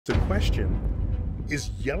The question, is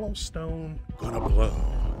Yellowstone gonna blow?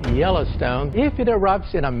 Yellowstone, if it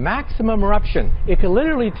erupts in a maximum eruption, it could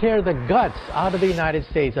literally tear the guts out of the United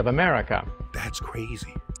States of America. That's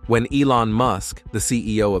crazy. When Elon Musk, the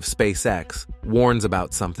CEO of SpaceX, warns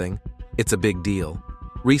about something, it's a big deal.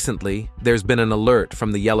 Recently, there's been an alert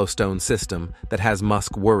from the Yellowstone system that has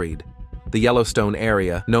Musk worried. The Yellowstone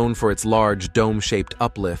area, known for its large dome-shaped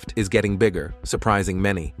uplift, is getting bigger, surprising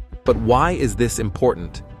many. But why is this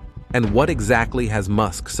important? And what exactly has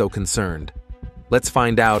Musk so concerned? Let's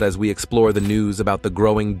find out as we explore the news about the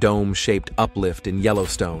growing dome-shaped uplift in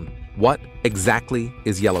Yellowstone. What exactly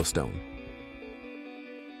is Yellowstone?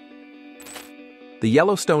 The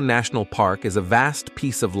Yellowstone National Park is a vast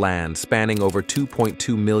piece of land spanning over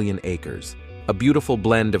 2.2 million acres, a beautiful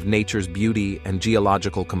blend of nature's beauty and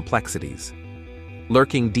geological complexities.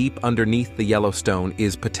 Lurking deep underneath the Yellowstone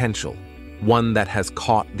is potential, one that has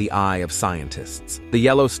caught the eye of scientists. The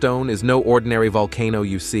Yellowstone is no ordinary volcano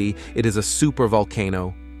you see, it is a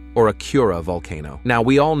supervolcano, or a Cura volcano. Now,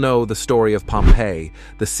 we all know the story of Pompeii,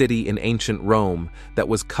 the city in ancient Rome that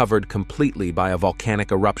was covered completely by a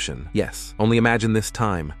volcanic eruption. Yes, only imagine this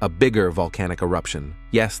time, a bigger volcanic eruption.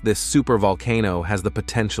 Yes, this supervolcano has the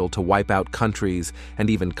potential to wipe out countries and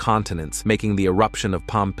even continents, making the eruption of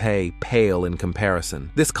Pompeii pale in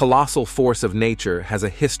comparison. This colossal force of nature has a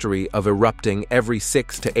history of erupting every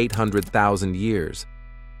 600,000 to 800,000 years.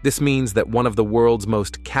 This means that one of the world's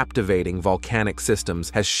most captivating volcanic systems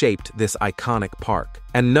has shaped this iconic park.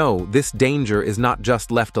 And no, this danger is not just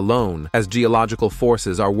left alone, as geological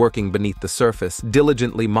forces are working beneath the surface,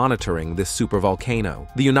 diligently monitoring this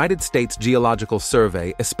supervolcano. The United States Geological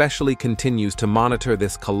Survey especially continues to monitor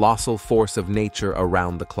this colossal force of nature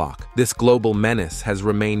around the clock. This global menace has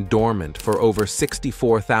remained dormant for over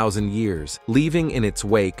 64,000 years, leaving in its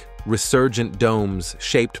wake resurgent domes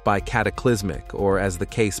shaped by cataclysmic, or as the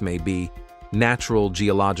case may be, natural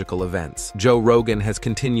geological events. Joe Rogan has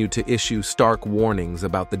continued to issue stark warnings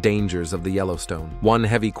about the dangers of the Yellowstone. One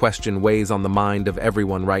heavy question weighs on the mind of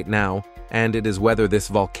everyone right now, and it is whether this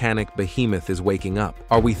volcanic behemoth is waking up.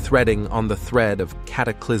 Are we threading on the thread of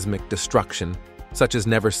cataclysmic destruction, such as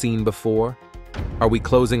never seen before? Are we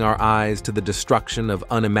closing our eyes to the destruction of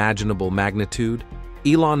unimaginable magnitude?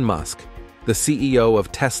 Elon Musk, the CEO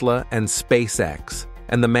of Tesla and SpaceX,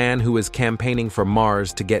 and the man who is campaigning for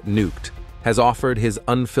Mars to get nuked, has offered his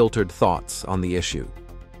unfiltered thoughts on the issue.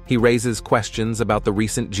 He raises questions about the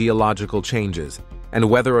recent geological changes and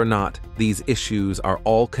whether or not these issues are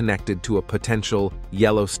all connected to a potential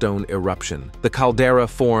Yellowstone eruption. The caldera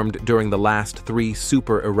formed during the last 3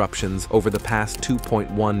 super eruptions over the past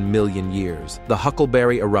 2.1 million years. The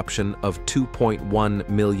Huckleberry eruption of 2.1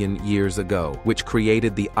 million years ago, which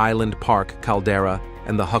created the Island Park caldera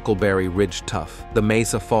and the Huckleberry Ridge Tuff. The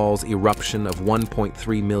Mesa Falls eruption of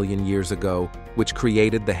 1.3 million years ago, which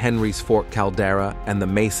created the Henry's Fork caldera and the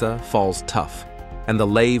Mesa Falls Tuff. And the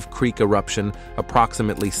Lave Creek eruption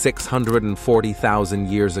approximately 640,000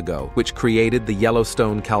 years ago, which created the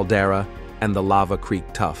Yellowstone caldera and the Lava Creek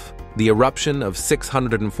Tuff. The eruption of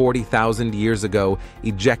 640,000 years ago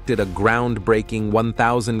ejected a groundbreaking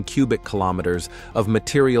 1,000 cubic kilometers of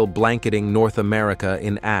material blanketing North America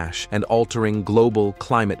in ash and altering global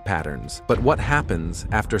climate patterns. But what happens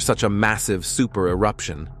after such a massive super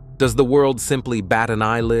eruption? Does the world simply bat an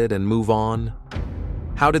eyelid and move on?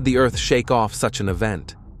 How did the Earth shake off such an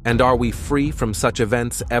event? And are we free from such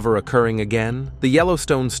events ever occurring again? The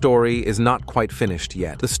Yellowstone story is not quite finished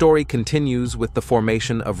yet. The story continues with the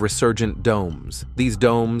formation of resurgent domes. These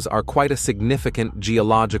domes are quite a significant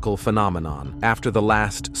geological phenomenon. After the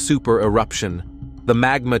last super eruption, the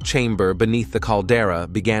magma chamber beneath the caldera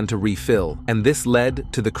began to refill, and this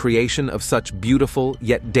led to the creation of such beautiful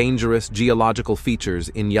yet dangerous geological features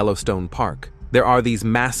in Yellowstone Park. There are these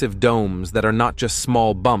massive domes that are not just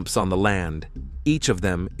small bumps on the land. Each of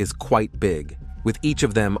them is quite big, with each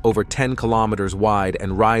of them over 10 kilometers wide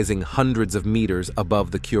and rising hundreds of meters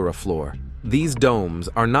above the Cura floor. These domes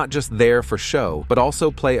are not just there for show, but also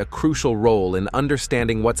play a crucial role in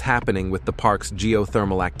understanding what's happening with the park's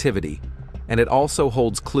geothermal activity, and it also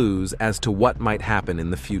holds clues as to what might happen in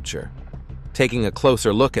the future. Taking a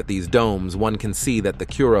closer look at these domes, one can see that the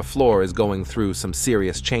Cura floor is going through some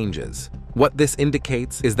serious changes. What this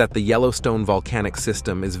indicates is that the Yellowstone volcanic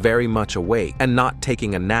system is very much awake and not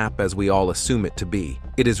taking a nap as we all assume it to be.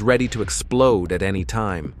 It is ready to explode at any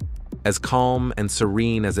time. As calm and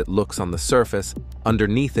serene as it looks on the surface,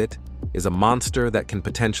 underneath it is a monster that can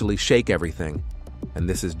potentially shake everything, and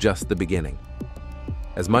this is just the beginning.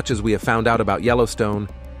 As much as we have found out about Yellowstone,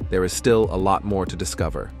 there is still a lot more to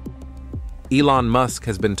discover. Elon Musk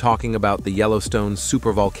has been talking about the Yellowstone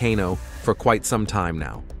supervolcano for quite some time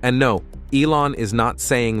now. And no, Elon is not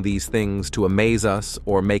saying these things to amaze us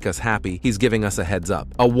or make us happy. He's giving us a heads up,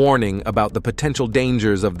 a warning about the potential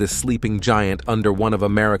dangers of this sleeping giant under one of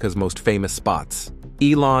America's most famous spots.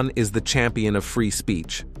 Elon is the champion of free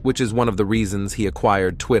speech, which is one of the reasons he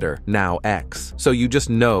acquired Twitter, now X. So you just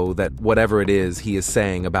know that whatever it is he is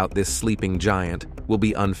saying about this sleeping giant will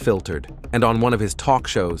be unfiltered. And on one of his talk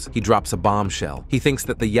shows, he drops a bombshell. He thinks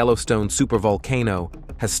that the Yellowstone supervolcano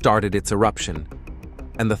has started its eruption.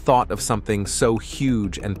 And the thought of something so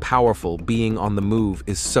huge and powerful being on the move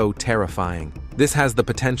is so terrifying. This has the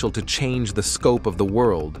potential to change the scope of the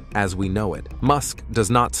world as we know it. Musk does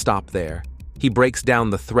not stop there. He breaks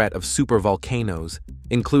down the threat of supervolcanoes,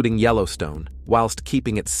 including Yellowstone. Whilst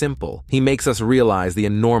keeping it simple, he makes us realize the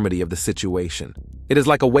enormity of the situation. It is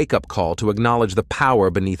like a wake-up call to acknowledge the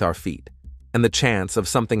power beneath our feet, and the chance of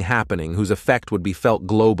something happening whose effect would be felt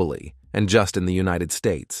globally, and just in the United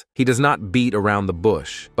States. He does not beat around the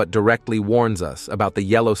bush, but directly warns us about the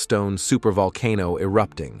Yellowstone supervolcano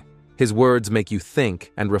erupting. His words make you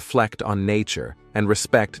think and reflect on nature and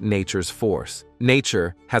respect nature's force.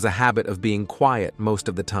 Nature has a habit of being quiet most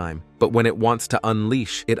of the time, but when it wants to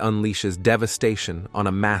unleash, it unleashes devastation on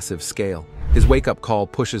a massive scale. His wake-up call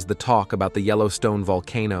pushes the talk about the Yellowstone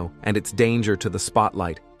volcano and its danger to the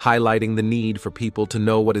spotlight, highlighting the need for people to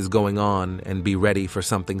know what is going on and be ready for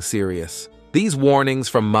something serious. These warnings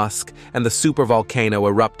from Musk and the supervolcano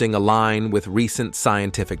erupting align with recent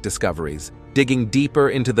scientific discoveries. Digging deeper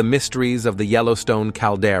into the mysteries of the Yellowstone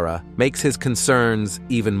caldera makes his concerns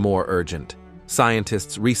even more urgent.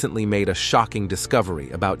 Scientists recently made a shocking discovery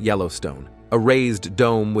about Yellowstone. A raised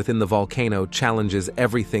dome within the volcano challenges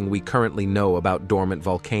everything we currently know about dormant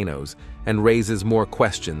volcanoes and raises more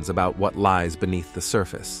questions about what lies beneath the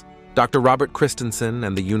surface. Dr. Robert Christensen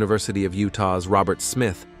and the University of Utah's Robert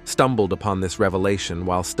Smith stumbled upon this revelation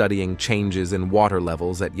while studying changes in water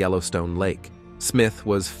levels at Yellowstone Lake. Smith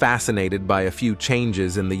was fascinated by a few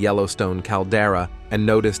changes in the Yellowstone caldera and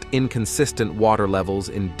noticed inconsistent water levels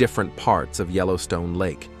in different parts of Yellowstone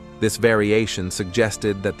Lake. This variation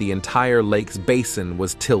suggested that the entire lake's basin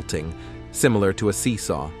was tilting, similar to a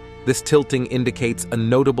seesaw. This tilting indicates a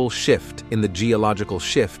notable shift in the geological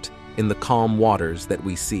shift in the calm waters that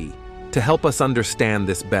we see. To help us understand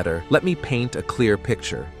this better, let me paint a clear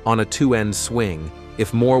picture. On a two-end swing,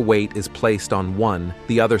 if more weight is placed on one,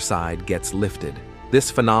 the other side gets lifted.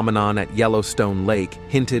 This phenomenon at Yellowstone Lake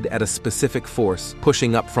hinted at a specific force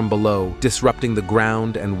pushing up from below, disrupting the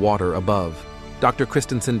ground and water above. Dr.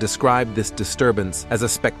 Christensen described this disturbance as a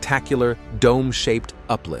spectacular, dome-shaped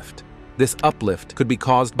uplift. This uplift could be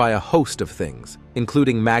caused by a host of things,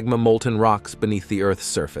 including magma molten rocks beneath the Earth's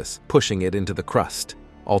surface, pushing it into the crust.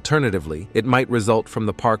 Alternatively, it might result from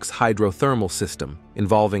the park's hydrothermal system,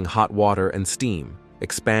 involving hot water and steam,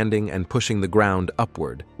 expanding and pushing the ground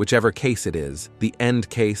upward. Whichever case it is, the end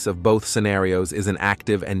case of both scenarios is an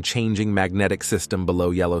active and changing magnetic system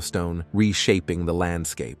below Yellowstone, reshaping the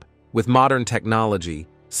landscape. With modern technology,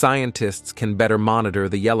 scientists can better monitor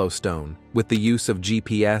the Yellowstone. With the use of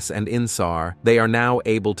GPS and INSAR, they are now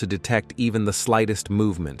able to detect even the slightest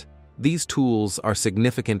movement. These tools are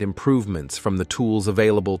significant improvements from the tools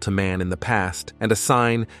available to man in the past and a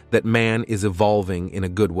sign that man is evolving in a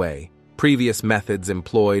good way. Previous methods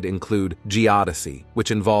employed include geodesy,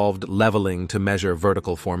 which involved leveling to measure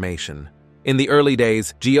vertical formation. In the early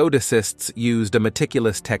days, geodesists used a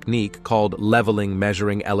meticulous technique called leveling,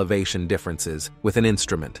 measuring elevation differences with an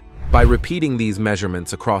instrument. By repeating these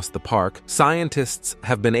measurements across the park, scientists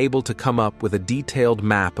have been able to come up with a detailed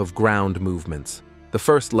map of ground movements. The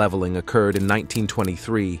first leveling occurred in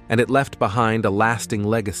 1923, and it left behind a lasting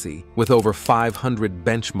legacy, with over 500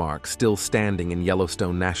 benchmarks still standing in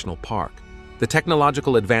Yellowstone National Park. The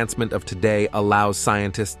technological advancement of today allows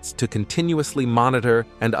scientists to continuously monitor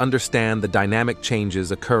and understand the dynamic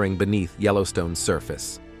changes occurring beneath Yellowstone's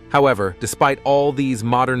surface. However, despite all these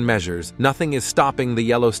modern measures, nothing is stopping the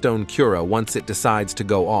Yellowstone Cura once it decides to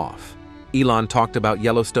go off. Elon talked about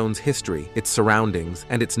Yellowstone's history, its surroundings,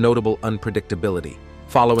 and its notable unpredictability.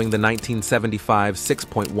 Following the 1975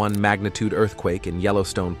 6.1 magnitude earthquake in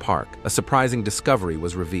Yellowstone Park, a surprising discovery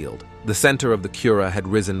was revealed. The center of the Cura had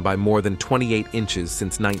risen by more than 28 inches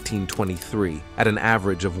since 1923, at an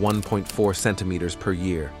average of 1.4 centimeters per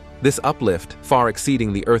year. This uplift, far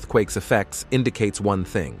exceeding the earthquake's effects, indicates one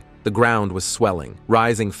thing: the ground was swelling,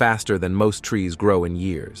 rising faster than most trees grow in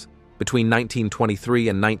years. Between 1923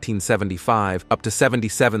 and 1975, up to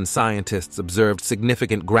 77 scientists observed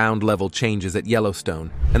significant ground-level changes at Yellowstone,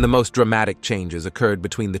 and the most dramatic changes occurred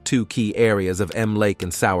between the two key areas of M Lake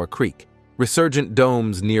and Sour Creek. Resurgent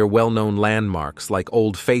domes near well-known landmarks like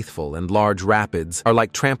Old Faithful and large rapids are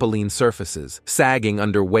like trampoline surfaces, sagging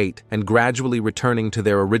under weight and gradually returning to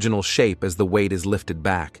their original shape as the weight is lifted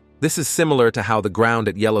back. This is similar to how the ground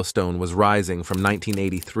at Yellowstone was rising from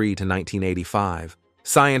 1983 to 1985.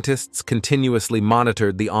 Scientists continuously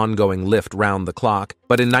monitored the ongoing lift round the clock,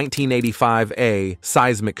 but in 1985 a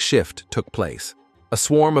seismic shift took place. A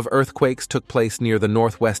swarm of earthquakes took place near the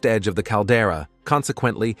northwest edge of the caldera.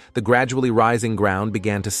 Consequently, the gradually rising ground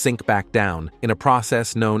began to sink back down in a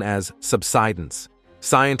process known as subsidence.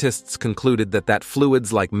 Scientists concluded that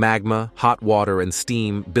fluids like magma, hot water, and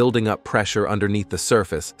steam building up pressure underneath the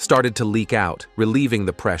surface started to leak out, relieving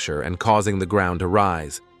the pressure and causing the ground to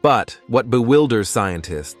rise. But what bewilders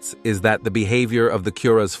scientists is that the behavior of the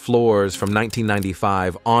Cura's floors from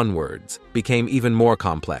 1995 onwards became even more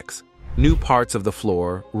complex. New parts of the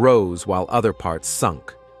floor rose while other parts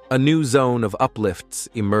sunk. A new zone of uplifts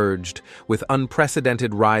emerged, with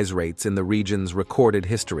unprecedented rise rates in the region's recorded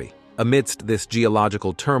history. Amidst this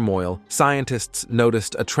geological turmoil, scientists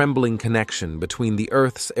noticed a trembling connection between the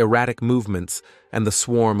Earth's erratic movements and the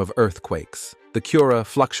swarm of earthquakes. The Cura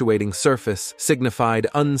fluctuating surface signified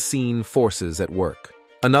unseen forces at work.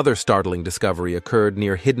 Another startling discovery occurred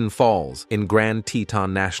near Hidden Falls in Grand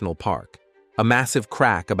Teton National Park. A massive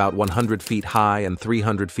crack about 100 feet high and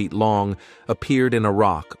 300 feet long appeared in a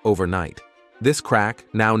rock overnight. This crack,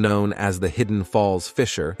 now known as the Hidden Falls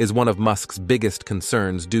Fissure, is one of Musk's biggest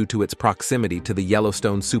concerns due to its proximity to the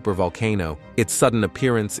Yellowstone supervolcano. Its sudden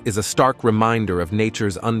appearance is a stark reminder of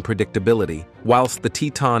nature's unpredictability. Whilst the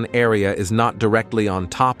Teton area is not directly on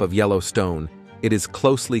top of Yellowstone, it is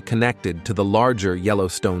closely connected to the larger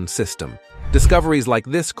Yellowstone system. Discoveries like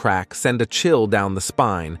this crack send a chill down the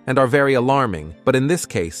spine and are very alarming, but in this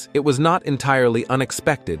case, it was not entirely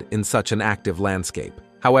unexpected in such an active landscape.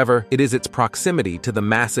 However, it is its proximity to the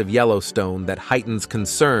massive Yellowstone that heightens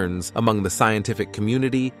concerns among the scientific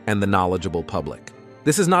community and the knowledgeable public.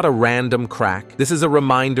 This is not a random crack. This is a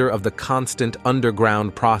reminder of the constant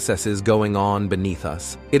underground processes going on beneath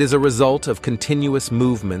us. It is a result of continuous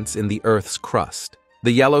movements in the Earth's crust.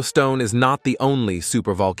 The Yellowstone is not the only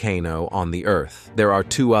supervolcano on the Earth. There are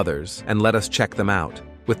two others, and let us check them out,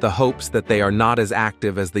 with the hopes that they are not as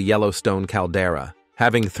active as the Yellowstone caldera.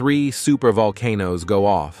 Having 3 supervolcanoes go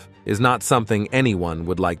off is not something anyone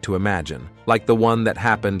would like to imagine, like the one that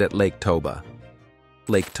happened at Lake Toba.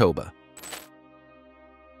 Lake Toba.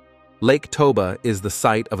 Lake Toba is the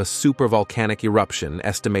site of a supervolcanic eruption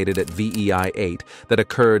estimated at VEI 8 that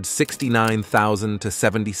occurred 69,000 to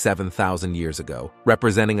 77,000 years ago,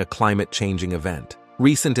 representing a climate-changing event.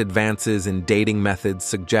 Recent advances in dating methods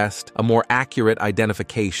suggest a more accurate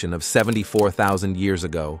identification of 74,000 years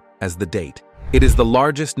ago as the date. It is the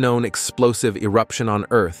largest known explosive eruption on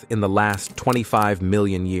Earth in the last 25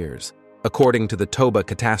 million years. According to the Toba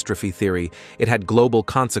catastrophe theory, it had global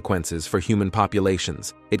consequences for human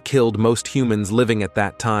populations. It killed most humans living at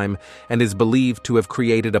that time and is believed to have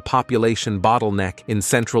created a population bottleneck in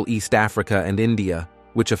Central East Africa and India,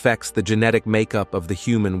 which affects the genetic makeup of the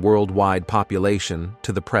human worldwide population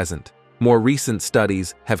to the present. More recent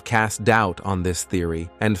studies have cast doubt on this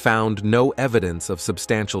theory and found no evidence of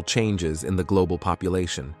substantial changes in the global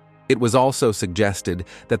population. It was also suggested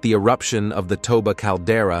that the eruption of the Toba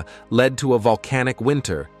caldera led to a volcanic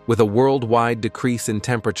winter, with a worldwide decrease in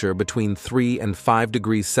temperature between 3 and 5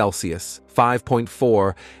 degrees Celsius,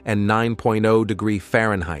 5.4 and 9.0 degrees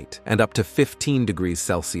Fahrenheit, and up to 15 degrees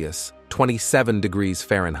Celsius, 27 degrees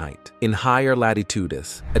Fahrenheit. In higher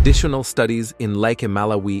latitudes, additional studies in Lake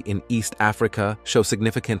Malawi in East Africa show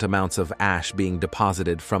significant amounts of ash being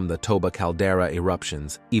deposited from the Toba caldera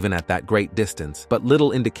eruptions, even at that great distance, but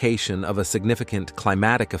little indication of a significant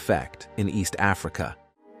climatic effect in East Africa.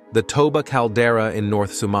 The Toba caldera in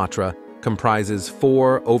North Sumatra comprises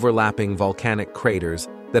 4 overlapping volcanic craters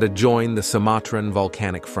that adjoin the Sumatran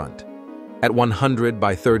volcanic front. At 100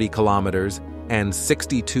 by 30 kilometers and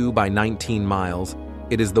 62 by 19 miles,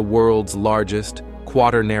 it is the world's largest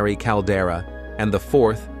quaternary caldera and the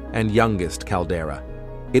 4th and youngest caldera.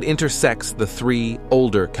 It intersects the 3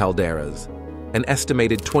 older calderas. An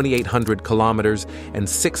estimated 2,800 kilometers and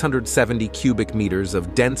 670 cubic meters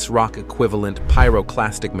of dense rock-equivalent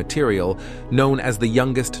pyroclastic material, known as the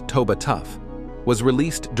youngest Toba Tuff, was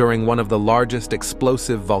released during one of the largest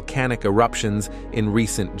explosive volcanic eruptions in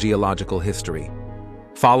recent geological history.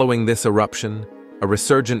 Following this eruption, a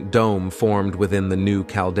resurgent dome formed within the new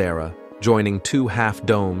caldera, joining 2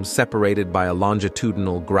 half-domes separated by a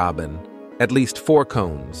longitudinal graben. At least 4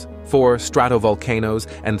 cones, 4 stratovolcanoes,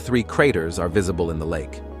 and 3 craters are visible in the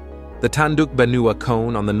lake. The Tanduk Benua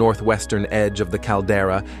cone on the northwestern edge of the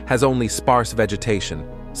caldera has only sparse vegetation,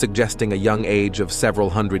 suggesting a young age of several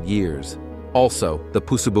hundred years. Also, the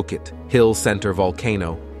Pusubukit Hill Center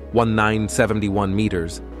volcano, 1971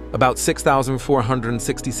 meters, about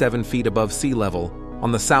 6,467 feet above sea level,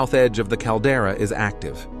 on the south edge of the caldera is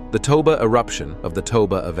active. The Toba eruption of the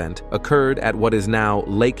Toba event occurred at what is now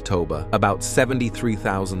Lake Toba about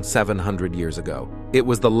 73,700 years ago. It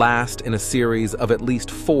was the last in a series of at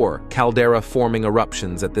least 4 caldera-forming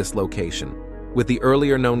eruptions at this location, with the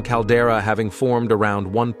earlier known caldera having formed around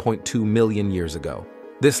 1.2 million years ago.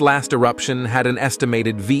 This last eruption had an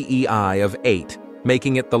estimated VEI of 8,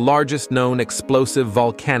 making it the largest known explosive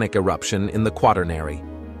volcanic eruption in the Quaternary.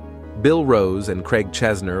 Bill Rose and Craig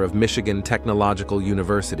Chesner of Michigan Technological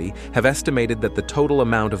University have estimated that the total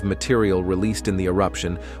amount of material released in the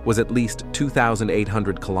eruption was at least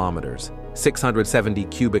 2,800 kilometers, 670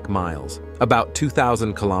 cubic miles, about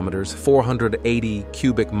 2,000 kilometers, 480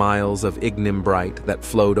 cubic miles of ignimbrite that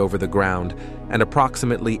flowed over the ground, and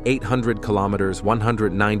approximately 800 kilometers,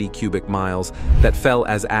 190 cubic miles that fell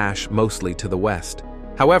as ash mostly to the west.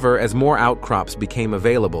 However, as more outcrops became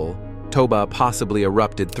available, Toba possibly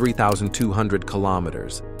erupted 3,200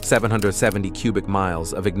 kilometers, 770 cubic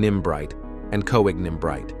miles of ignimbrite and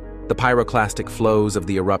co-ignimbrite. The pyroclastic flows of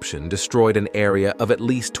the eruption destroyed an area of at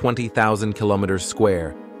least 20,000 kilometers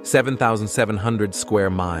square, 7,700 square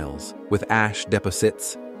miles, with ash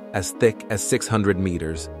deposits as thick as 600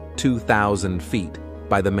 meters, 2,000 feet,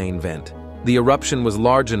 by the main vent. The eruption was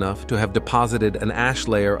large enough to have deposited an ash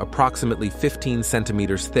layer approximately 15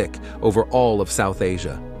 centimeters thick over all of South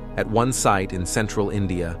Asia. At one site in central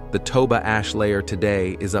India, the Toba ash layer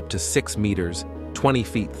today is up to 6 meters, 20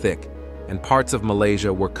 feet thick, and parts of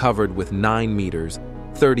Malaysia were covered with 9 meters,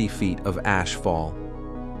 30 feet of ash fall.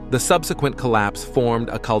 The subsequent collapse formed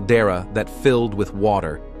a caldera that filled with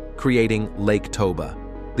water, creating Lake Toba.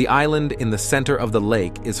 The island in the center of the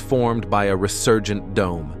lake is formed by a resurgent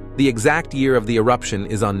dome. The exact year of the eruption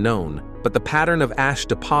is unknown, but the pattern of ash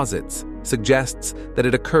deposits suggests that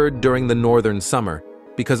it occurred during the northern summer,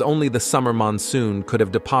 because only the summer monsoon could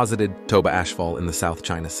have deposited Toba ashfall in the South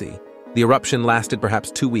China Sea. The eruption lasted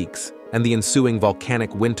perhaps 2 weeks, and the ensuing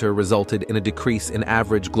volcanic winter resulted in a decrease in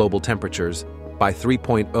average global temperatures by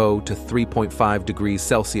 3.0 to 3.5 degrees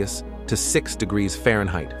Celsius to 6 degrees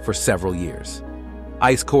Fahrenheit for several years.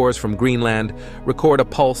 Ice cores from Greenland record a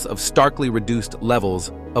pulse of starkly reduced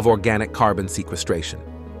levels of organic carbon sequestration.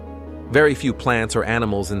 Very few plants or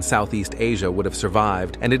animals in Southeast Asia would have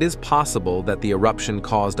survived, and it is possible that the eruption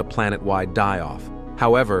caused a planet-wide die-off.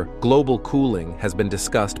 However, global cooling has been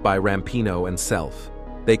discussed by Rampino and Self.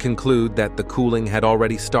 They conclude that the cooling had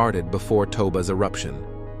already started before Toba's eruption.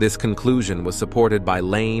 This conclusion was supported by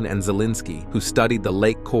Lane and Zielinski, who studied the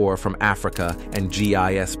lake core from Africa and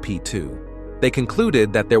GISP2. They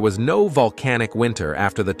concluded that there was no volcanic winter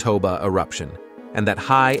after the Toba eruption, and that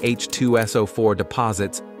high H2SO4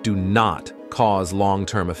 deposits do not cause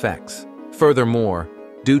long-term effects. Furthermore,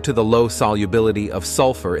 due to the low solubility of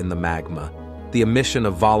sulfur in the magma, the emission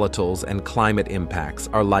of volatiles and climate impacts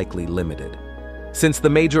are likely limited. Since the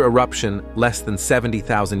major eruption less than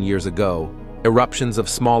 70,000 years ago, eruptions of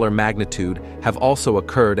smaller magnitude have also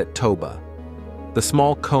occurred at Toba. The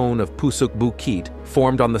small cone of Pusuk Bukit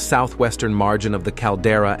formed on the southwestern margin of the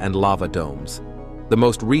caldera and lava domes. The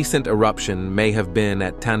most recent eruption may have been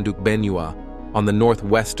at Tanduk Benua on the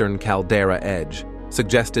northwestern caldera edge,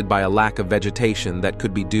 suggested by a lack of vegetation that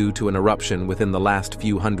could be due to an eruption within the last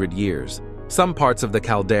few hundred years. Some parts of the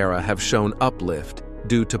caldera have shown uplift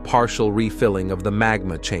due to partial refilling of the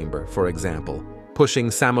magma chamber, for example, pushing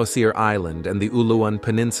Samosir Island and the Uluan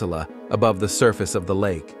Peninsula above the surface of the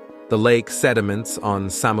lake. The lake sediments on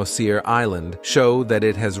Samosir Island show that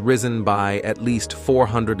it has risen by at least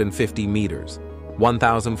 450 meters,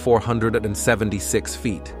 1,476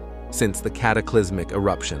 feet, since the cataclysmic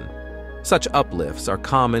eruption. Such uplifts are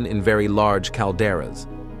common in very large calderas,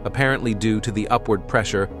 apparently due to the upward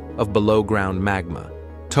pressure of below-ground magma.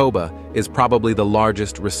 Toba is probably the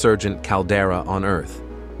largest resurgent caldera on Earth.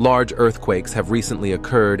 Large earthquakes have recently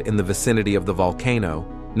occurred in the vicinity of the volcano,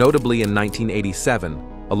 notably in 1987,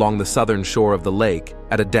 along the southern shore of the lake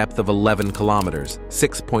at a depth of 11 kilometers,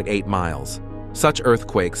 6.8 miles. Such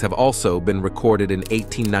earthquakes have also been recorded in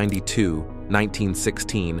 1892,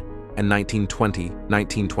 1916, and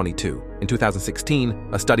 1920-1922. In 2016,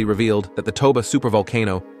 a study revealed that the Toba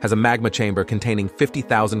supervolcano has a magma chamber containing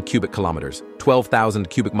 50,000 cubic kilometers, 12,000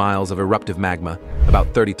 cubic miles of eruptive magma, about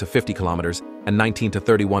 30 to 50 kilometers, and 19 to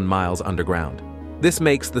 31 miles underground. This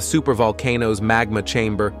makes the supervolcano's magma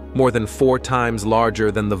chamber more than 4 times larger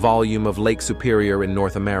than the volume of Lake Superior in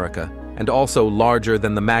North America, and also larger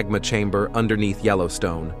than the magma chamber underneath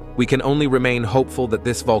Yellowstone. We can only remain hopeful that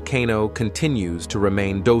this volcano continues to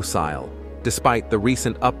remain docile, despite the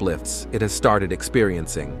recent uplifts it has started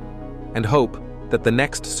experiencing, and hope that the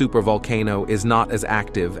next supervolcano is not as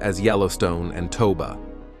active as Yellowstone and Toba.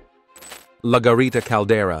 La Garita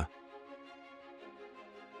Caldera.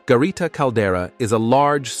 Garita Caldera is a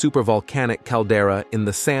large supervolcanic caldera in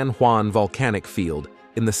the San Juan volcanic field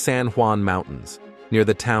in the San Juan Mountains, near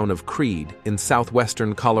the town of Creede in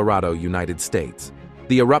southwestern Colorado, United States.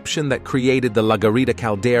 The eruption that created the La Garita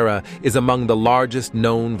Caldera is among the largest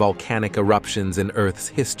known volcanic eruptions in Earth's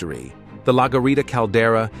history. The La Garita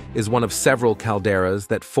Caldera is one of several calderas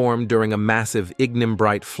that formed during a massive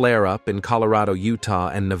ignimbrite flare-up in Colorado, Utah,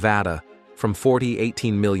 and Nevada from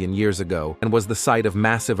 18 million years ago, and was the site of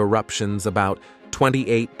massive eruptions about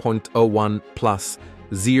 28.01 plus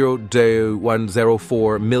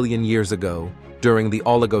 0.104 million years ago during the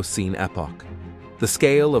Oligocene epoch. The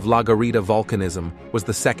scale of La Garita volcanism was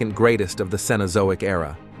the second greatest of the Cenozoic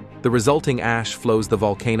era. The resulting ash flows the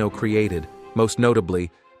volcano created, most notably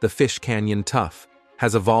the Fish Canyon Tuff,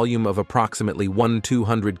 has a volume of approximately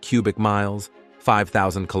 1,200 cubic miles,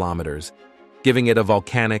 5,000 kilometers, giving it a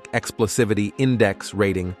volcanic explosivity index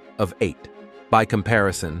rating of 8. By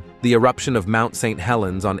comparison, the eruption of Mount St.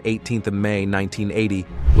 Helens on 18th of May 1980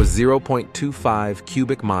 was 0.25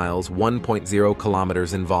 cubic miles, 1.0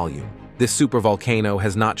 kilometers in volume. This supervolcano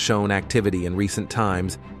has not shown activity in recent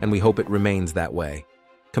times, and we hope it remains that way.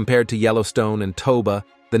 Compared to Yellowstone and Toba,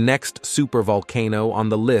 the next supervolcano on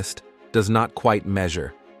the list does not quite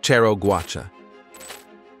measure. Cerro Guacha.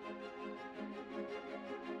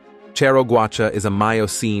 Cerro Guacha is a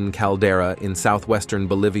Miocene caldera in southwestern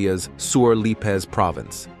Bolivia's Sur Lípez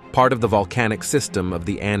province. Part of the volcanic system of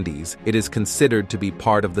the Andes, it is considered to be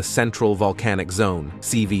part of the Central Volcanic Zone,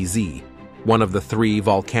 CVZ, one of the 3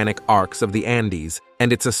 volcanic arcs of the Andes,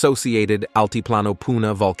 and its associated Altiplano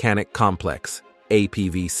Puna Volcanic Complex,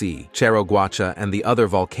 APVC. Cerro Guacha and the other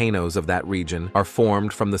volcanoes of that region are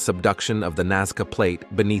formed from the subduction of the Nazca Plate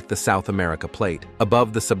beneath the South America Plate.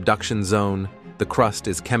 Above the subduction zone, the crust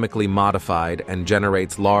is chemically modified and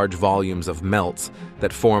generates large volumes of melts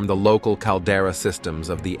that form the local caldera systems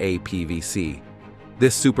of the APVC.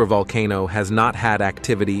 This supervolcano has not had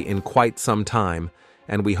activity in quite some time,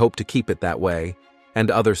 and we hope to keep it that way, and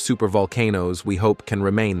other supervolcanoes we hope can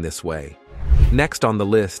remain this way. Next on the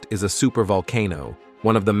list is a supervolcano,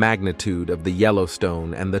 one of the magnitude of the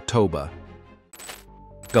Yellowstone and the Toba.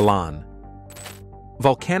 Galan.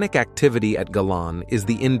 Volcanic activity at Galan is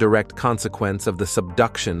the indirect consequence of the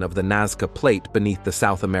subduction of the Nazca Plate beneath the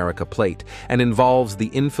South America Plate and involves the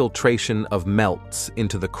infiltration of melts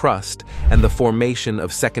into the crust and the formation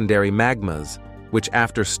of secondary magmas, which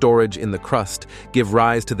after storage in the crust give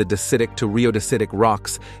rise to the dacitic to rhyodicitic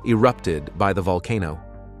rocks erupted by the volcano.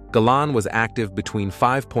 Galan was active between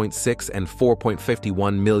 5.6 and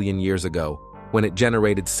 4.51 million years ago, when it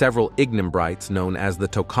generated several ignimbrites known as the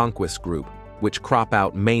Toconquist group, which crop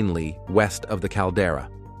out mainly west of the caldera.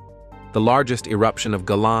 The largest eruption of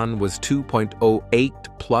Galan was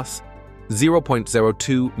 2.08 plus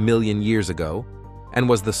 0.02 million years ago, and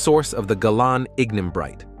was the source of the Galan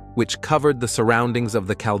ignimbrite, which covered the surroundings of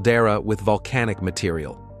the caldera with volcanic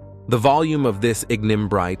material. The volume of this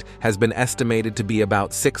ignimbrite has been estimated to be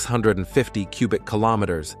about 650 cubic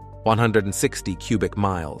kilometers, 160 cubic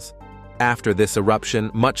miles. After this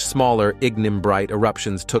eruption, much smaller ignimbrite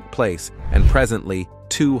eruptions took place, and presently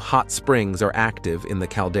 2 hot springs are active in the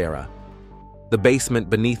caldera. The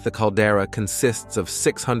basement beneath the caldera consists of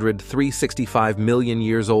 365 million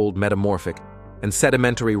years old metamorphic and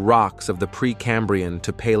sedimentary rocks of the Precambrian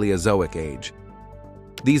to Paleozoic age.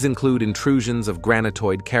 These include intrusions of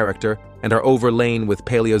granitoid character and are overlain with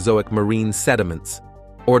Paleozoic marine sediments.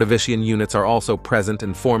 Ordovician units are also present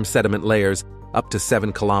and form sediment layers up to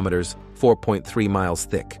 7 kilometers, 4.3 miles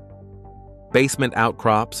thick. Basement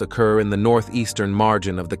outcrops occur in the northeastern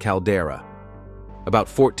margin of the caldera. About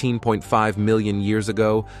 14.5 million years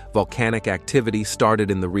ago, volcanic activity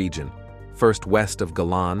started in the region, first west of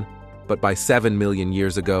Galan, but by 7 million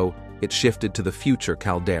years ago, it shifted to the future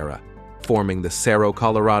caldera, forming the Cerro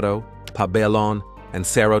Colorado, Pabellón, and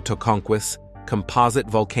Cerro Toconquist composite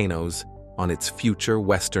volcanoes on its future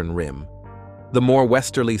western rim. The more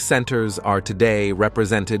westerly centers are today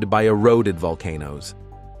represented by eroded volcanoes.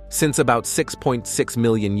 Since about 6.6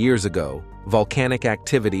 million years ago, volcanic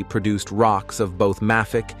activity produced rocks of both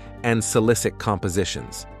mafic and silicic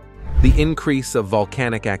compositions. The increase of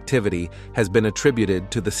volcanic activity has been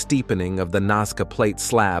attributed to the steepening of the Nazca Plate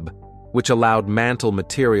slab, which allowed mantle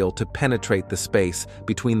material to penetrate the space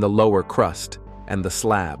between the lower crust and the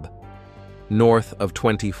slab. north of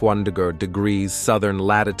 21 degrees southern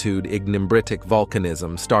latitude. Ignimbritic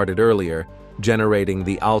volcanism started earlier, generating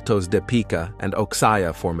the Altos de Pica and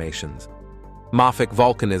Oxaya formations. Mafic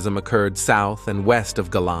volcanism occurred south and west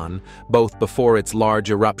of Galan, both before its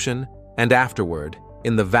large eruption and afterward,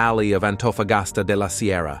 in the valley of Antofagasta de la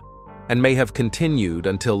Sierra, and may have continued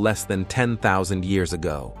until less than 10,000 years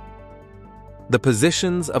ago. The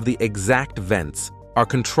positions of the exact vents are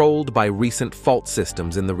controlled by recent fault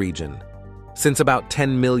systems in the region. Since about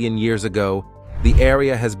 10 million years ago, the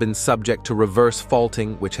area has been subject to reverse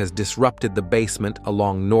faulting, which has disrupted the basement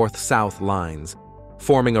along north-south lines,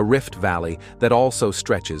 forming a rift valley that also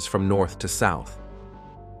stretches from north to south.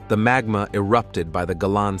 The magma erupted by the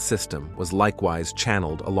Galan system was likewise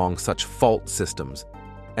channeled along such fault systems,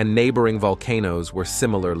 and neighboring volcanoes were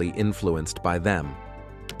similarly influenced by them.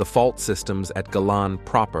 The fault systems at Galan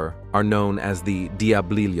proper are known as the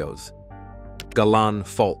Diablillos. Galan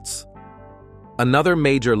faults. Another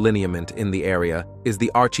major lineament in the area is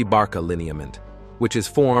the Archibarca lineament, which is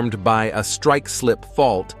formed by a strike-slip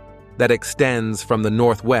fault that extends from the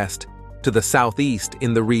northwest to the southeast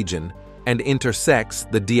in the region and intersects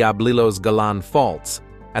the Diablillos Galan faults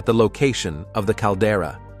at the location of the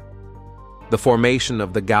caldera. The formation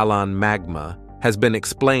of the Galan magma has been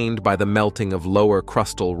explained by the melting of lower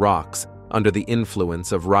crustal rocks under the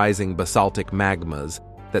influence of rising basaltic magmas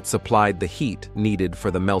that supplied the heat needed for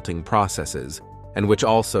the melting processes, and which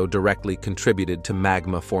also directly contributed to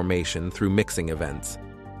magma formation through mixing events.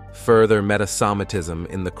 Further metasomatism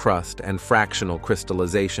in the crust and fractional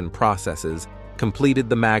crystallization processes completed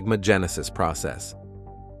the magma genesis process.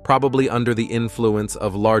 Probably under the influence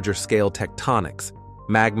of larger-scale tectonics,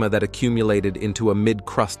 magma that accumulated into a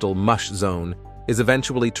mid-crustal mush zone is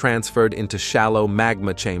eventually transferred into shallow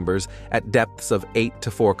magma chambers at depths of 8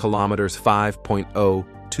 to 4 kilometers, 5.0,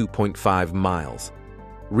 2.5 miles.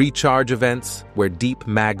 Recharge events where deep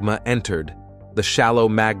magma entered the shallow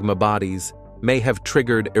magma bodies may have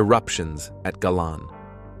triggered eruptions at Galan.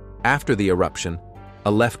 After the eruption,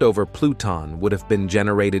 a leftover pluton would have been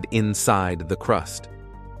generated inside the crust.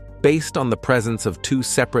 Based on the presence of two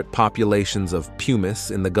separate populations of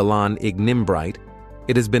pumice in the Galan ignimbrite,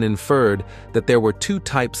 it has been inferred that there were two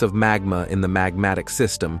types of magma in the magmatic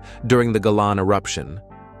system during the Galan eruption: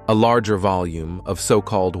 a larger volume of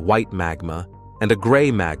so-called white magma and a gray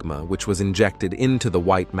magma which was injected into the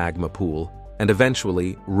white magma pool and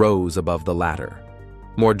eventually rose above the latter.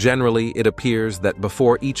 More generally, it appears that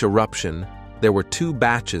before each eruption, there were two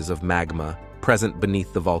batches of magma present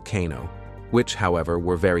beneath the volcano, which, however,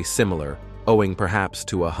 were very similar, owing perhaps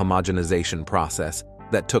to a homogenization process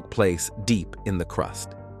that took place deep in the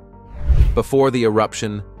crust. Before the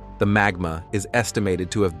eruption, the magma is estimated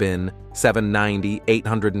to have been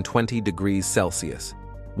 790–820 degrees Celsius,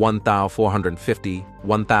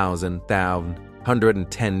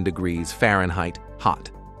 1,450–1,110 degrees Fahrenheit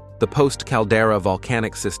hot. The post-caldera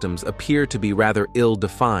volcanic systems appear to be rather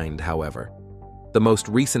ill-defined, however. The most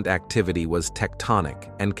recent activity was tectonic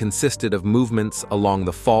and consisted of movements along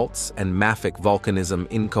the faults and mafic volcanism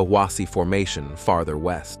in Kawasi Formation farther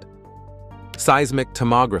west. Seismic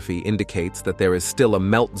tomography indicates that there is still a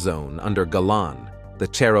melt zone under Galan, the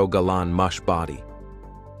Cerro Galan mush body.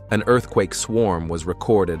 An earthquake swarm was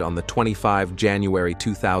recorded on the 25 January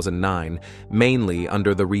 2009, mainly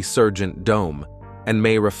under the resurgent dome, and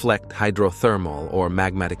may reflect hydrothermal or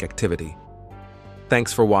magmatic activity.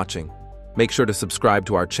 Thanks for watching. Make sure to subscribe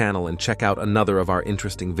to our channel and check out another of our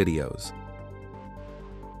interesting videos.